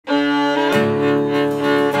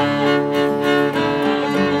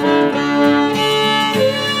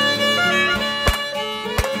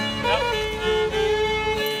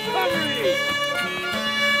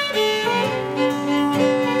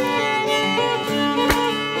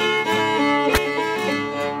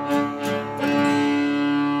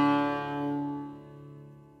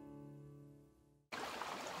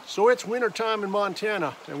So it's winter time in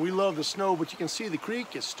Montana and we love the snow, but you can see the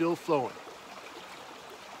creek is still flowing.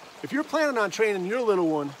 If you're planning on training your little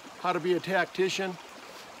one how to be a tactician,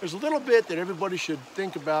 there's a little bit that everybody should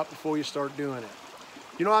think about before you start doing it.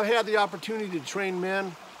 You know, I've had the opportunity to train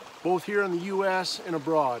men both here in the US and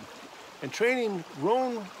abroad. And training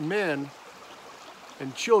grown men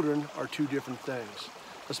and children are two different things,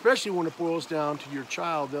 especially when it boils down to your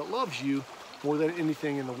child that loves you more than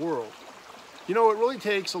anything in the world. You know, it really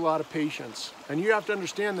takes a lot of patience, and you have to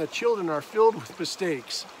understand that children are filled with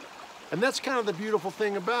mistakes. And that's kind of the beautiful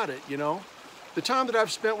thing about it, you know. The time that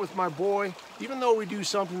I've spent with my boy, even though we do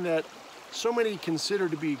something that so many consider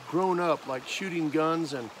to be grown up, like shooting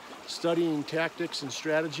guns and studying tactics and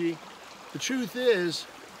strategy, the truth is,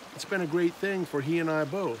 it's been a great thing for he and I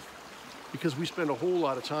both, because we spend a whole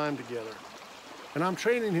lot of time together. And I'm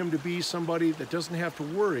training him to be somebody that doesn't have to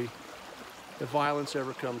worry that violence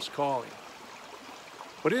ever comes calling.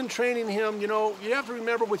 But in training him, you know, you have to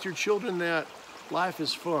remember with your children that life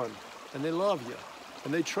is fun, and they love you,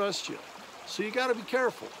 and they trust you. So you gotta be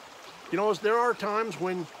careful. You know, there are times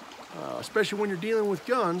when, especially when you're dealing with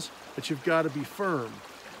guns, that you've gotta be firm.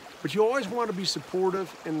 But you always wanna be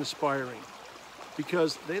supportive and inspiring,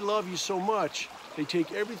 because they love you so much, they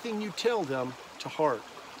take everything you tell them to heart.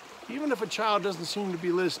 Even if a child doesn't seem to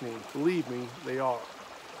be listening, believe me, they are.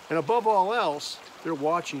 And above all else, they're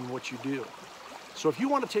watching what you do. So if you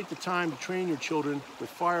want to take the time to train your children with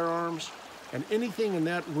firearms and anything in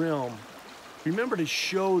that realm, remember to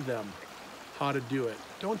show them how to do it.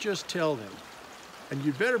 Don't just tell them. And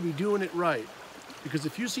you better be doing it right, because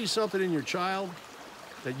if you see something in your child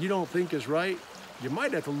that you don't think is right, you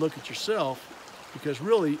might have to look at yourself, because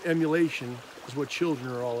really emulation is what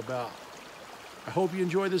children are all about. I hope you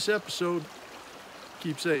enjoy this episode.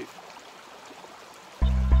 Keep safe.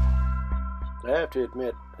 I have to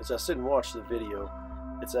admit, as I sit and watch the video,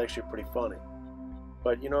 it's actually pretty funny.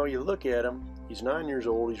 But you know, you look at him, he's 9 years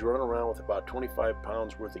old, he's running around with about 25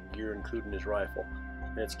 pounds worth of gear, including his rifle,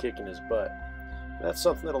 and it's kicking his butt. And that's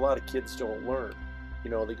something that a lot of kids don't learn.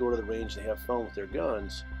 You know, they go to the range, they have fun with their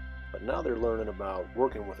guns, but now they're learning about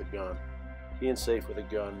working with a gun, being safe with a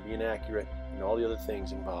gun, being accurate, and all the other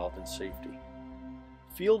things involved in safety.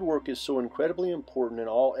 Field work is so incredibly important in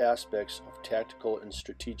all aspects of tactical and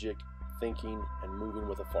strategic thinking and moving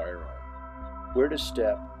with a firearm. Where to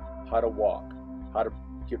step, how to walk, how to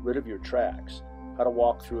get rid of your tracks, how to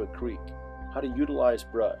walk through a creek, how to utilize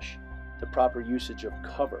brush, the proper usage of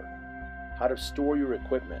cover, how to store your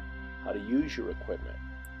equipment, how to use your equipment,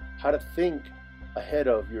 how to think ahead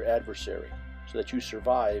of your adversary so that you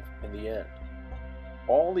survive in the end.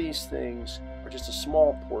 All these things are just a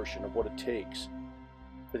small portion of what it takes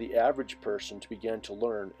for the average person to begin to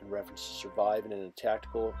learn in reference to surviving in a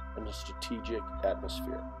tactical and a strategic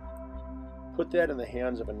atmosphere. Put that in the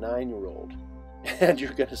hands of a 9-year-old, and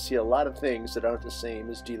you're going to see a lot of things that aren't the same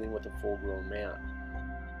as dealing with a full-grown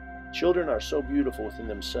man. Children are so beautiful within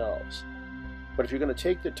themselves, but if you're going to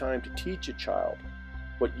take the time to teach a child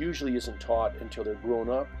what usually isn't taught until they're grown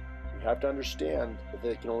up, you have to understand that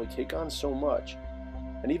they can only take on so much,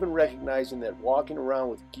 and even recognizing that walking around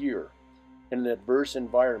with gear in an adverse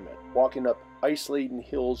environment, walking up ice-laden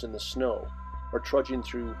hills in the snow, or trudging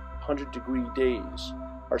through 100-degree days,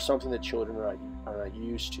 are something that children are not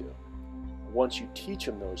used to. Once you teach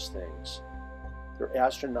them those things, they're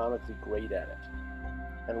astronomically great at it.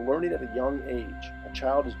 And learning at a young age, a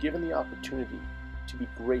child is given the opportunity to be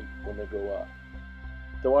great when they grow up.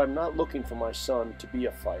 Though I'm not looking for my son to be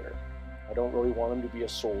a fighter, I don't really want him to be a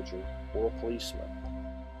soldier or a policeman.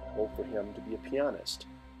 I hope for him to be a pianist,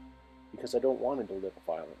 because I don't want him to live a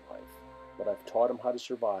violent life, but I've taught him how to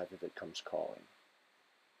survive if it comes calling.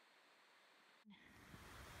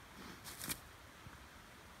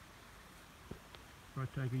 Right,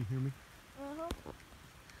 Ty, can you hear me?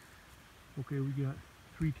 Okay, we got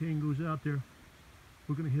 3 tangos out there.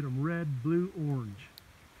 We're going to hit them red, blue, orange.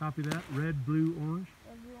 Copy that? Red, blue, orange?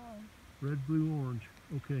 Red, blue, orange. Red, blue, orange.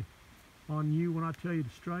 Okay. On you, when I tell you to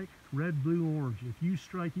strike, red, blue, orange. If you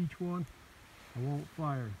strike each one, I won't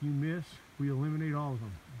fire. If you miss, we eliminate all of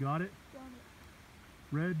them. Got it? Got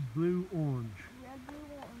it. Red, blue, orange. Red, blue,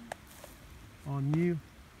 orange. On you.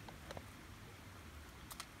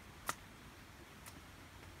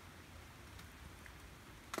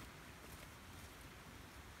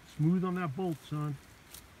 Smooth on that bolt, son.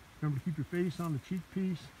 Remember to keep your face on the cheek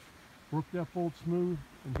piece. Work that bolt smooth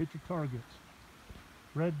and hit your targets.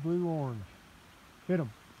 Red, blue, orange. Hit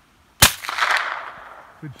them.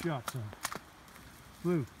 Good shot, son.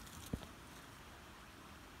 Blue.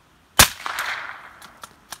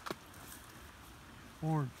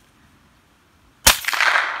 Orange.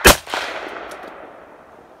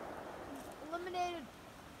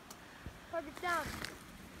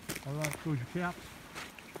 Close your caps.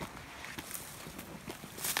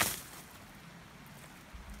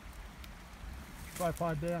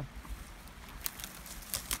 Tripod down.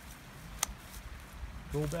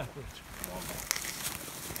 Roll backwards. Roll back.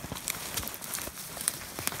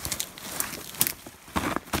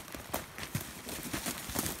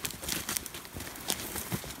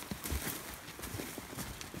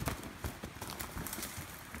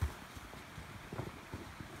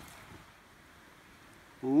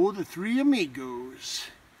 Oh, the three amigos.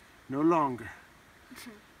 No longer.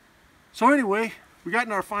 So anyway, we got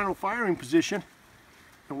in our final firing position.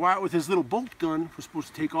 And Wyatt with his little bolt gun was supposed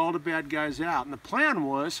to take all the bad guys out. And the plan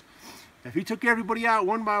was, if he took everybody out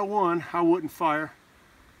one by one, I wouldn't fire.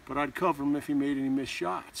 But I'd cover him if he made any missed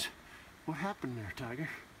shots. What happened there, Tiger?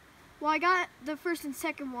 Well, I got the first and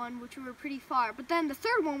second one, which were pretty far. But then the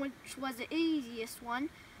third one, which was the easiest one.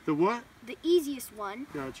 The what? The easiest one.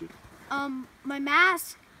 Gotcha. My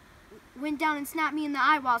mask went down and snapped me in the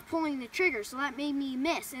eye while I was pulling the trigger, so that made me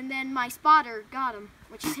miss. And then my spotter got him,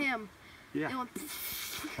 which is him. Yeah. It went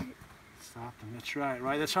Stopped him. That's right,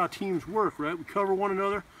 right? That's how teams work, right? We cover one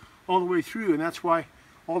another all the way through, and that's why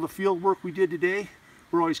all the field work we did today,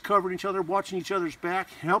 we're always covering each other, watching each other's back,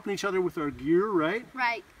 helping each other with our gear, right?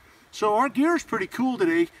 Right. So our gear is pretty cool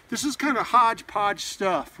today. This is kind of hodgepodge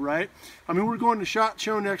stuff, right? I mean, we're going to SHOT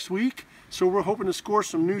Show next week, so we're hoping to score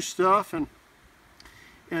some new stuff, and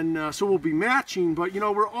so we'll be matching, but you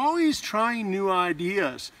know, we're always trying new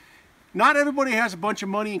ideas. Not everybody has a bunch of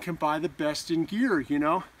money and can buy the best in gear, you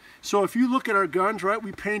know? So if you look at our guns, right,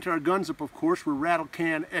 we paint our guns up, of course. We're rattle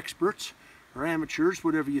can experts, or amateurs,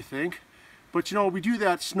 whatever you think. But you know, we do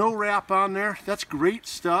that snow wrap on there. That's great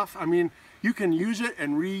stuff. I mean, you can use it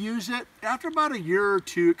and reuse it. After about a year or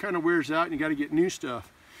two, it kind of wears out and you got to get new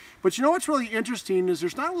stuff. But you know what's really interesting is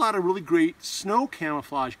there's not a lot of really great snow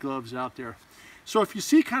camouflage gloves out there. So if you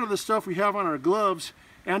see kind of the stuff we have on our gloves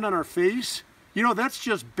and on our face, you know, that's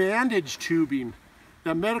just bandage tubing,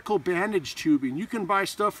 that medical bandage tubing. You can buy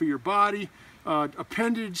stuff for your body,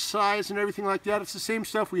 appendage size and everything like that. It's the same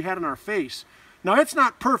stuff we had on our face. Now, it's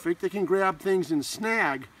not perfect. They can grab things and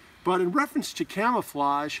snag, but in reference to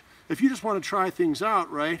camouflage, if you just want to try things out,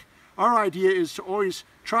 right, our idea is to always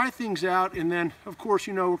try things out, and then, of course,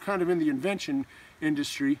 you know, we're kind of in the invention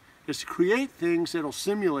industry, is to create things that'll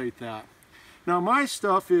simulate that. Now, my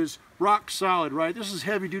stuff is rock solid, right? This is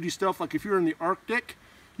heavy duty stuff. Like if you're in the Arctic,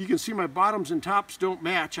 you can see my bottoms and tops don't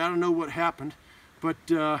match. I don't know what happened, but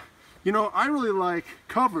you know, I really like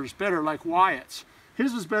covers better, like Wyatt's.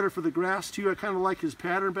 His is better for the grass too. I kind of like his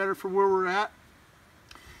pattern better for where we're at.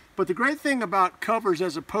 But the great thing about covers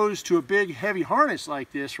as opposed to a big heavy harness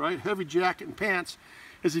like this, right, heavy jacket and pants,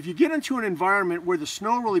 is if you get into an environment where the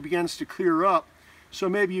snow really begins to clear up, so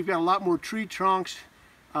maybe you've got a lot more tree trunks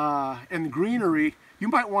and greenery, you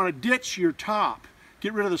might want to ditch your top.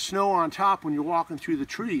 Get rid of the snow on top when you're walking through the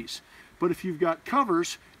trees. But if you've got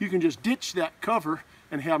covers, you can just ditch that cover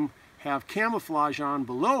and have camouflage on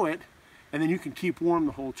below it, and then you can keep warm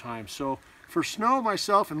the whole time. So for snow,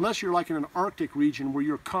 myself, unless you're like in an Arctic region where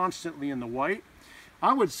you're constantly in the white,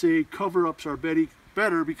 I would say cover-ups are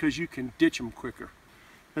better because you can ditch them quicker.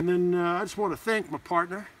 And then I just want to thank my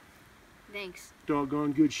partner. Thanks.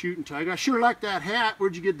 Doggone good shooting, Tiger. I sure like that hat.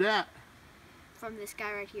 Where'd you get that? From this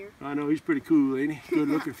guy right here. I know, he's pretty cool, ain't he? Good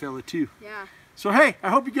looking fella too. Yeah. So hey, I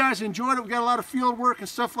hope you guys enjoyed it. We got a lot of field work and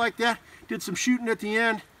stuff like that. Did some shooting at the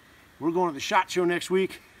end. We're going to the SHOT Show next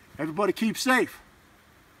week. Everybody keep safe.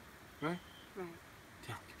 Right? Right.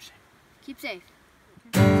 Yeah, keep safe. Keep safe.